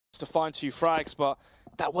to find 2 frags, but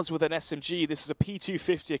that was with an SMG. This is a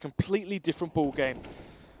P250, a completely different ball game.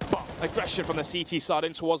 But aggression from the CT side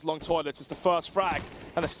in towards long toilets is the first frag,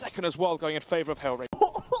 and the second as well going in favor of Hellray.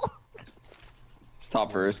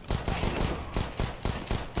 Stop first.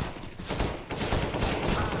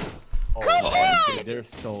 Oh, they're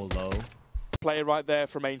so low. Play right there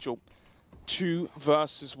from Angel. 2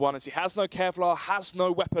 versus 1 as he has no Kevlar, has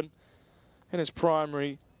no weapon in his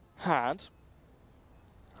primary hand.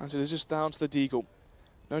 And it is just down to the Deagle.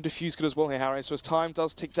 No defuse good as well here, Harry. So as time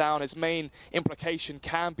does tick down, his main implication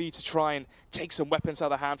can be to try and take some weapons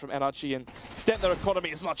out of the hand from NRG and dent their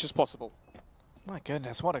economy as much as possible. My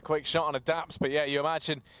goodness, what a quick shot on a daps. But yeah, you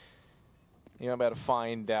imagine you won't be able to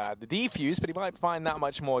find the defuse, but he might find that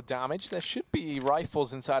much more damage. There should be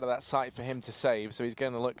rifles inside of that site for him to save, so he's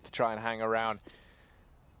going to look to try and hang around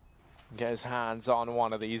and get his hands on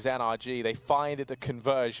one of these. NRG, they find it the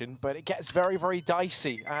conversion, but it gets very, very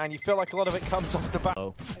dicey, and you feel like a lot of it comes off the back.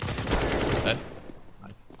 Oh. Dead.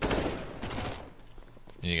 Nice.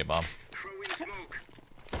 You need to get bombed.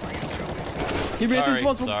 He made this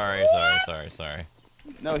one. Sorry.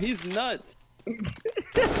 No, he's nuts.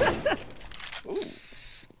 Ooh.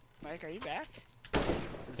 Mike, are you back?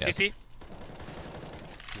 Yes. CT?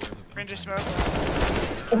 Fringe of smoke.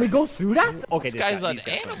 Oh, he goes through that? Okay, This guy's an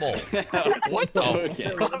animal. What the?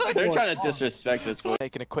 Okay. They're trying to disrespect this one.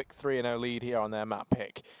 Taking a quick 3-0 lead here on their map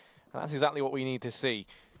pick. And that's exactly what we need to see.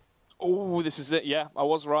 Oh, this is it. Yeah, I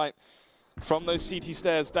was right. From those CT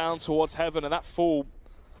stairs down towards heaven, and that fall.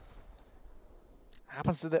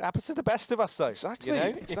 Happens to the best of us, though. Exactly. You know?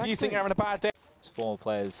 Exactly. If you think you're having a bad day. 4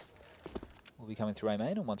 players will be coming through A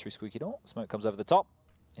main and 1 through squeaky door. Smoke comes over the top.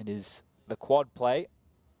 It is the quad play,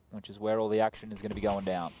 which is where all the action is going to be going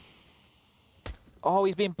down. Oh,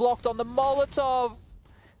 he's been blocked on the Molotov.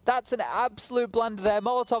 That's an absolute blunder there.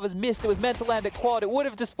 Molotov has missed. It was meant to land at quad. It would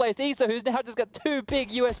have displaced Issa, who's now just got 2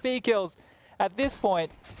 big USB kills. At this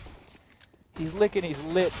point, he's licking his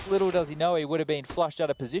lips. Little does he know he would have been flushed out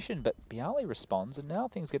of position, but Bialy responds, and now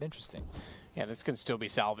things get interesting. Yeah, this can still be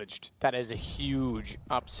salvaged. That is a huge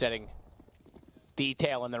upsetting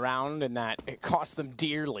detail in the round, in that it cost them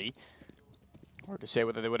dearly. Hard to say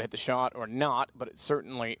whether they would have hit the shot or not, but it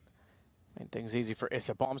certainly made things easy for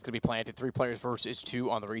Issa. Bomb's going to be planted. 3 players versus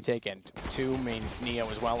 2 on the retake, and 2 means Neo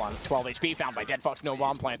as well on 12 HP. Found by Dead Fox, no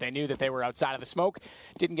bomb plant. They knew that they were outside of the smoke.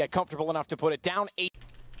 Didn't get comfortable enough to put it down. 8.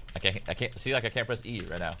 I can't see, like I can't press E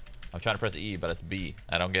right now. I'm trying to press E, but it's B.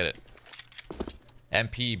 I don't get it.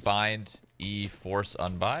 MP bind E force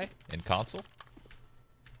unbuy in console.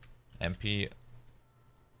 MP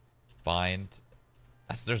bind.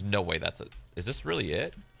 There's no way that's it. Is this really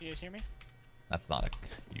it? You guys hear me? That's not a.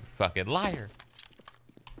 You fucking liar.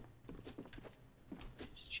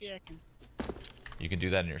 Just checking. You can do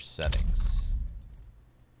that in your settings.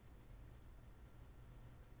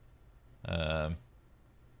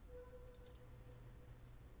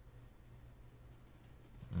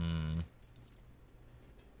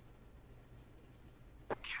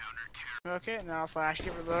 Okay, now I'll flash.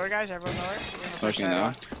 Give it lower, guys. Everyone lower. Flashing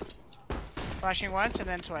now. Flashing once and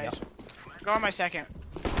then twice. Go on my second.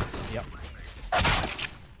 Yep.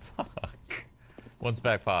 Fuck. One's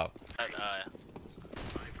back pop.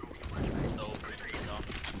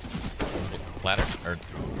 Ladder? Or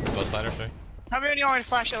both ladders, sorry? Tell me when you want me to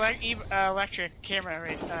flash electric camera,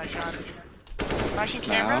 right, Sean? Flashing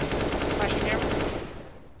camera? Flashing camera?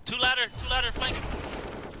 2 ladder, flank.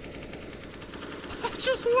 I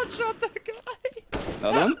just one-shot that guy!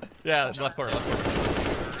 Another one? Yeah, left corner.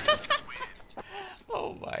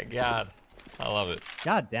 Oh my god. I love it.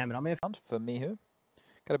 God damn it, I'm in. For Mihu.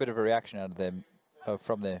 Got a bit of a reaction out of them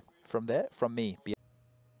from me.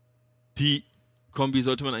 Die Kombi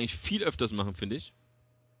sollte man eigentlich viel öfters machen, finde ich.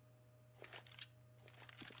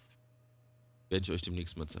 Werde ich euch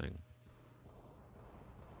demnächst mal zeigen.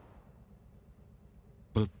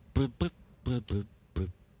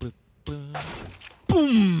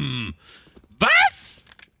 Boom! Was?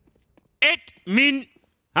 Admin!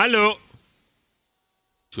 Hallo!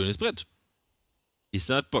 Schönes Brett.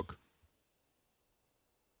 Issa hat Bock.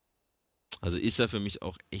 Also Issa für mich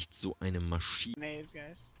auch echt so eine Maschine. Nades,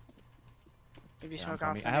 guys. Maybe Yeah, smoke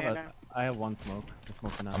off the I have 1 smoke. I'm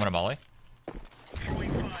smoking out. I'm gonna molly.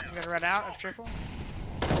 He's gonna run out of triple.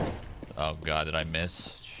 Oh god, did I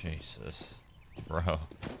miss? Jesus. Bro.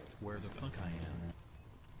 Where the fuck I am.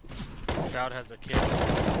 Shroud has a kill.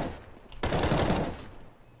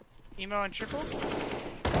 Emo and triple.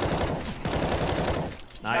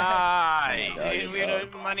 Nice.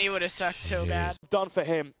 Dude, money would have sucked so bad. Done for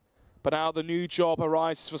him, but now the new job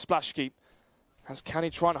arises for Splashkeep. As can he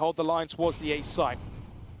try and hold the line towards the A side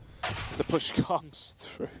as the push comes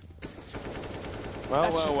through?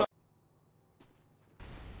 Well.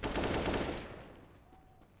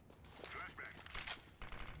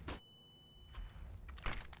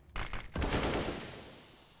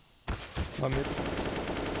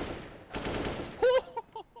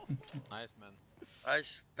 Nice, man.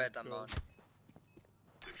 Nice, better man.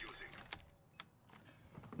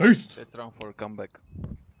 Let's run for a comeback.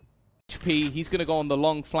 HP, he's going to go on the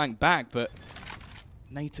long flank back, but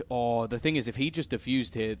Nate, oh, the thing is, if he just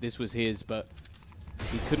defused here, this was his, but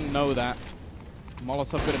he couldn't know that.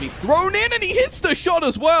 Molotov going to be thrown in, and he hits the shot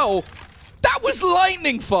as well. That was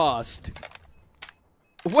lightning fast.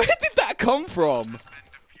 Where did that come from?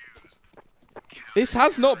 This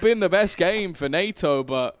has not been the best game for NATO,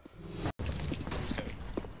 but...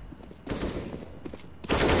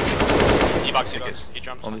 He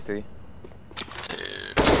jumped. Only 3.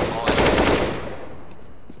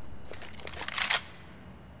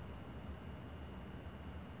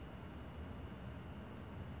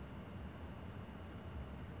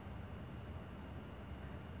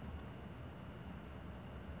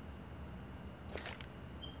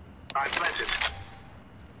 I planted.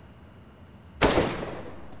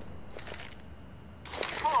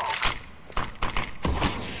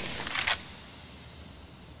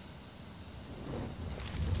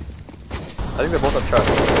 I think they're both up truck.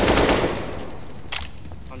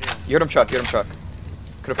 You heard him truck,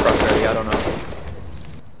 Could have crosshair, yeah, I don't know.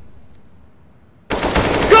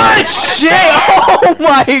 Good shit! Oh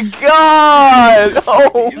my god!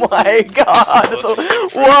 Oh my god! That's a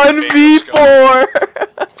 1v4!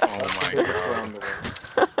 Oh my god.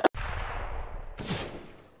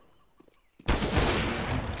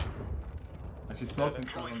 He's smoking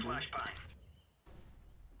someone.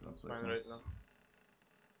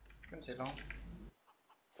 Couldn't take long.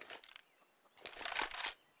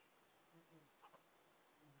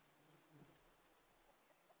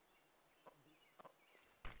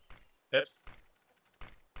 Hips.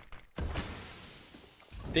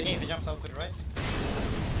 Digging if he jumps out to the right.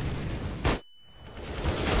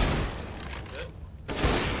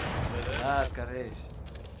 Ah, carreira.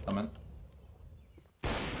 Amen.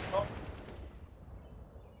 Oh.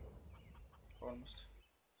 Almost.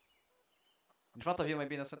 In front of you,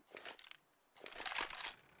 maybe that's it.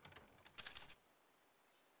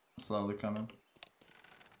 Slowly coming.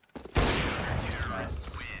 Nice.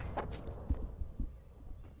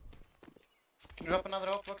 Can you drop another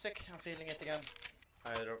op, Voxic? I'm feeling it again.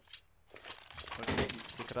 I drop. Okay,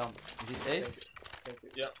 stick around. Is it ace?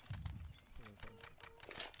 Yeah.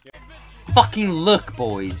 Fucking look,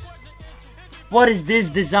 boys. What is this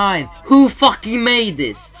design? Who fucking made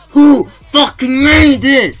this? Who fucking made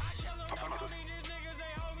this?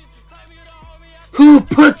 Who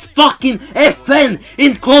puts fucking FN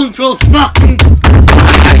in controls fucking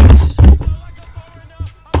eyes?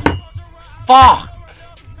 Fuck!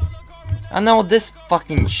 I know this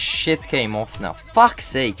fucking shit came off now. Fuck's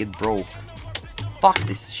sake, it broke. Fuck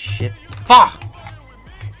this shit. Fuck!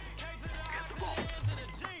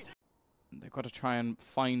 They've got to try and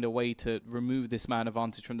find a way to remove this man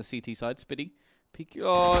advantage from the CT side. Spiddy. Peek.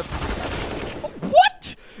 Oh,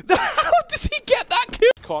 what? How does he get that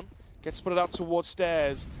kill? Con gets split out towards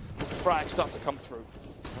stairs as the frags start to come through.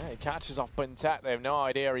 He catches off Buntat. They have no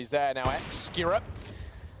idea he's there now. Skirrup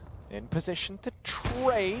in position to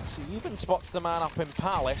trade. So he even spots the man up in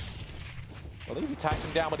Palace. I believe he tags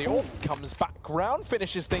him down with the ult. Comes back round,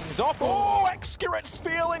 finishes things off. Oh, Skirrup's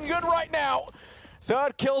feeling good right now.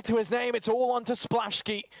 Third kill to his name. It's all onto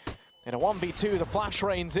Splashki. In a 1v2, the flash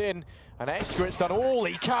rains in. And Skirrup's done all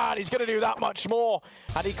he can. He's going to do that much more.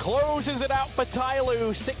 And he closes it out for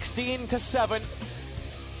THH 16-7.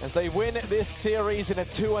 As they win this series in a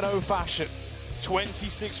 2-0 fashion.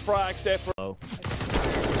 26 frags there for... Oh.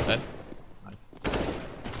 Dead. Nice.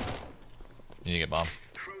 You need to get bombed.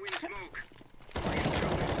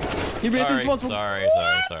 He made this one.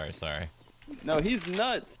 Sorry. No, he's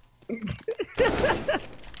nuts.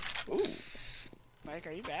 Ooh. Mike,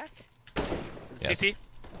 are you back? Yes. CT.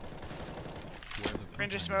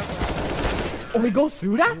 Fringe of smoke. Oh, he goes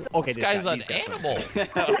through that? Okay, this guy's an animal.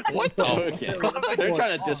 What the? Okay. They're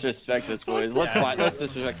trying to disrespect us, boys. Let's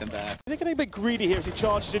disrespect them back. They're getting a bit greedy here as he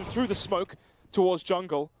charges in through the smoke towards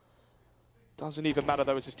jungle. Doesn't even matter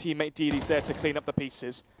though, as his teammate Deely's there to clean up the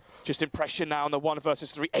pieces. Just impression now on the 1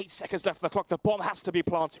 versus 3. 8 seconds left on the clock. The bomb has to be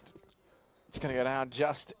planted. It's going to go down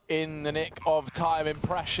just in the nick of time.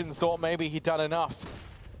 Impression thought maybe he'd done enough.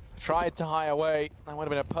 Tried to hide away. That would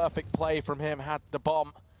have been a perfect play from him had the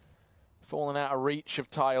bomb fallen out of reach of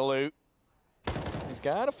THH. He's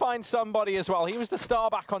going to find somebody as well. He was the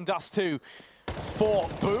star back on Dust 2 for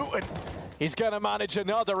Boot, and he's going to manage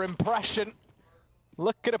another impression.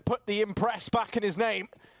 looking to put the impress back in his name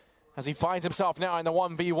as he finds himself now in the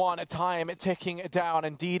 1v1, a time ticking down,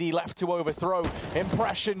 and DD left to overthrow.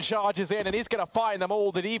 Impression charges in, and he's going to find them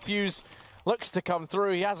all. The defuse looks to come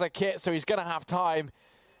through. He has a kit, so he's going to have time.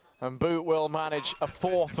 And Boot will manage a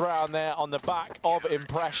 4th round there on the back of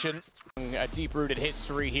Impression. A deep-rooted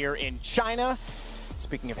history here in China.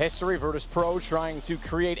 Speaking of history, Virtus.pro trying to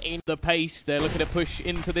create the pace. They're looking to push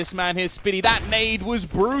into this man here, Spiddy. That nade was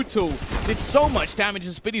brutal. Did so much damage,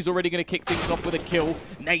 and Spiddy's already going to kick things off with a kill.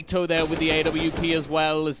 NATO there with the AWP as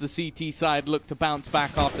well, as the CT side look to bounce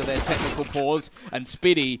back after their technical pause. And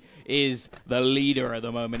Spiddy is the leader at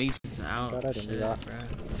the moment. He's out. God, I didn't do that.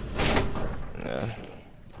 Yeah.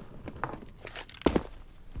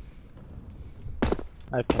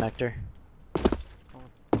 I have connector.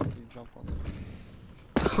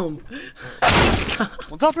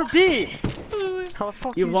 What's up for B? How the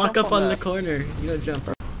fuck you walk up on that? the corner, you don't jump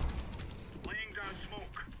up.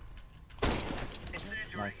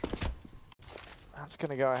 Nice. That's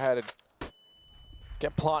going to go ahead and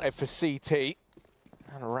get planted for CT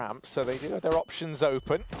and ramp, so they do have their options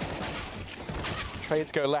open.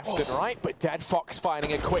 Trades go left and right, but Dead Fox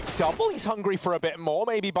finding a quick double. He's hungry for a bit more,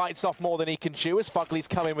 maybe bites off more than he can chew as Fugly's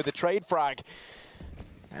come in with the trade frag.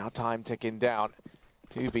 Now time ticking down.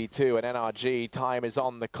 2v2 and NRG, time is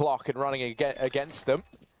on the clock and running against them.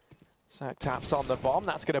 Zerk taps on the bomb,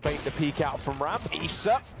 that's going to bait the peek out from ramp.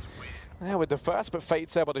 Issa there with the first, but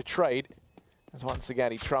FejtZ able to trade. As once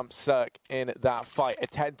again he trumps Zerk in that fight. A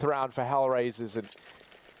 10th round for Hellraisers, and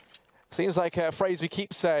seems like a phrase we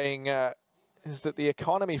keep saying is that the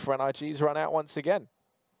economy for NRG's run out once again.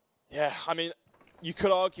 Yeah, I mean, you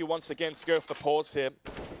could argue once again to go for the pause here.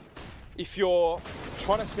 If you're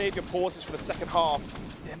trying to save your pauses for the second half,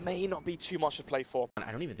 there may not be too much to play for.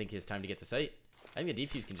 I don't even think he has time to get to site. I think the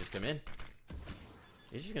defuse can just come in.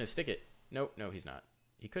 He's just going to stick it. Nope, no, he's not.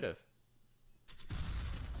 He could have.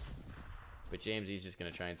 But James, he's just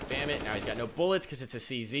going to try and spam it. Now he's got no bullets because it's a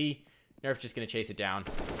CZ. Nerf just going to chase it down.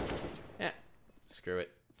 Yeah, screw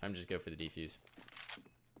it. Time to just go for the defuse.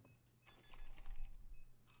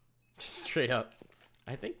 Straight up.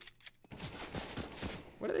 I think.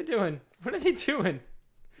 What are they doing? What are they doing?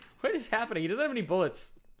 What is happening? He doesn't have any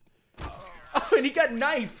bullets. Oh, and he got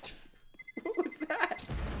knifed. What was that?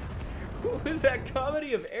 What was that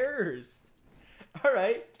comedy of errors? All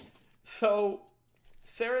right. So,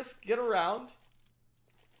 Saris get around.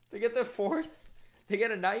 They get their 4th. They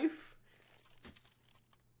get a knife.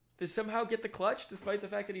 They somehow get the clutch despite the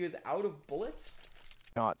fact that he was out of bullets.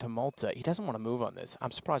 Not to Malta. He doesn't want to move on this.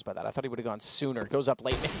 I'm surprised by that. I thought he would have gone sooner. Goes up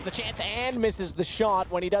late, misses the chance, and misses the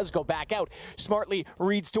shot when he does go back out. Smartly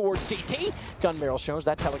reads towards CT. Gun barrel shows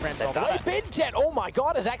that telegram all the way. BinTet, oh my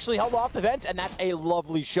god, has actually held off the vents, and that's a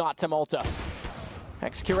lovely shot to Malta.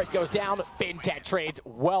 Excurate goes down. BinTet trades.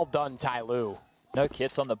 Well done, Tyloo. No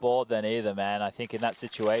kits on the board then either, man. I think in that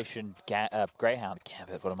situation, Greyhound,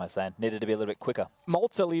 Gambit, what am I saying, needed to be a little bit quicker.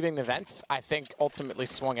 Malta leaving the vents, I think, ultimately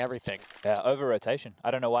swung everything. Yeah, over rotation.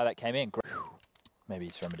 I don't know why that came in. Maybe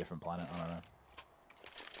he's from a different planet, I don't know.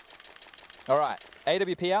 All right,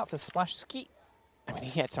 AWP out for Splash Ski. I mean,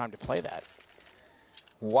 he had time to play that.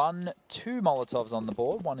 1, 2 Molotovs on the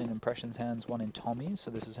board, 1 in Impression's hands, 1 in Tommy's.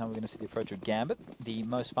 So this is how we're going to see the approach of Gambit. The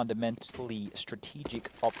most fundamentally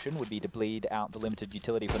strategic option would be to bleed out the limited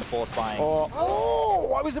utility for the force buying.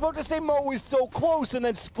 Oh, I was about to say Mo was so close, and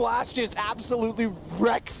then Splash just absolutely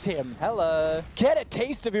wrecks him. Hello. Get a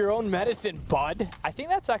taste of your own medicine, bud. I think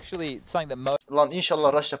that's actually something that Mo... Lan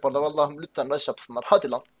inşallah rush yaparlar. Allah'ım lütfen rush yapsınlar. Hadi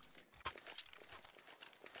lan.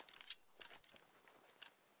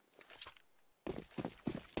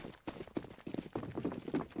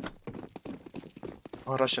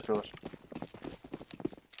 Rush yapıyorlar.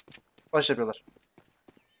 Rush yapıyorlar.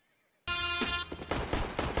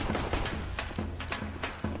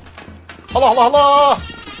 Allah Allah Allah!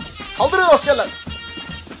 Saldırın askerler!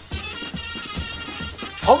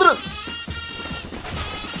 Saldırın!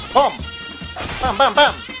 Bam! Bam bam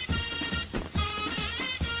bam!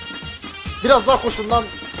 Biraz daha koşun lan!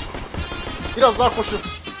 Biraz daha koşun!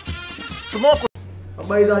 Smoke!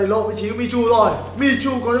 Bây giờ thì lộ vị trí của Michu rồi.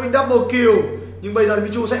 Michu có cho mình double kill. Nhưng bây giờ thì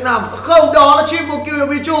Michu sẽ nằm. Không, đó là triple kill của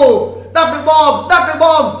Michu. Đặt được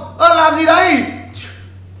bom. Làm gì đấy?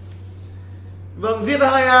 Vâng, giết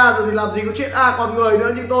 2A rồi thì làm gì có chuyện A còn người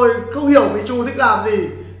nữa. Nhưng tôi không hiểu Michu thích làm gì.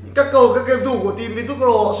 Các game thủ của team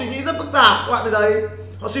Virtus.pro họ suy nghĩ rất phức tạp. Các bạn thấy đấy.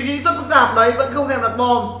 Họ suy nghĩ rất phức tạp đấy. Vẫn không thèm đặt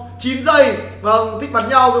bom. 9 giây. Vâng, thích bắn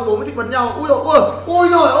nhau. Các bố mới thích bắn nhau. Ui dồi ôi. Ui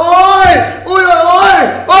dồi ôi. Ui dồi ôi.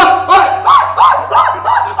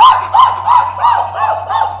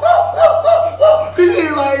 Cái gì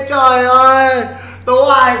vậy trời ơi.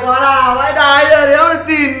 Tố Hải quá nào vãi đái rồi. Đéo được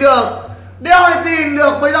Đeo để tìm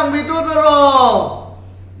được mấy đồng Virtus Pro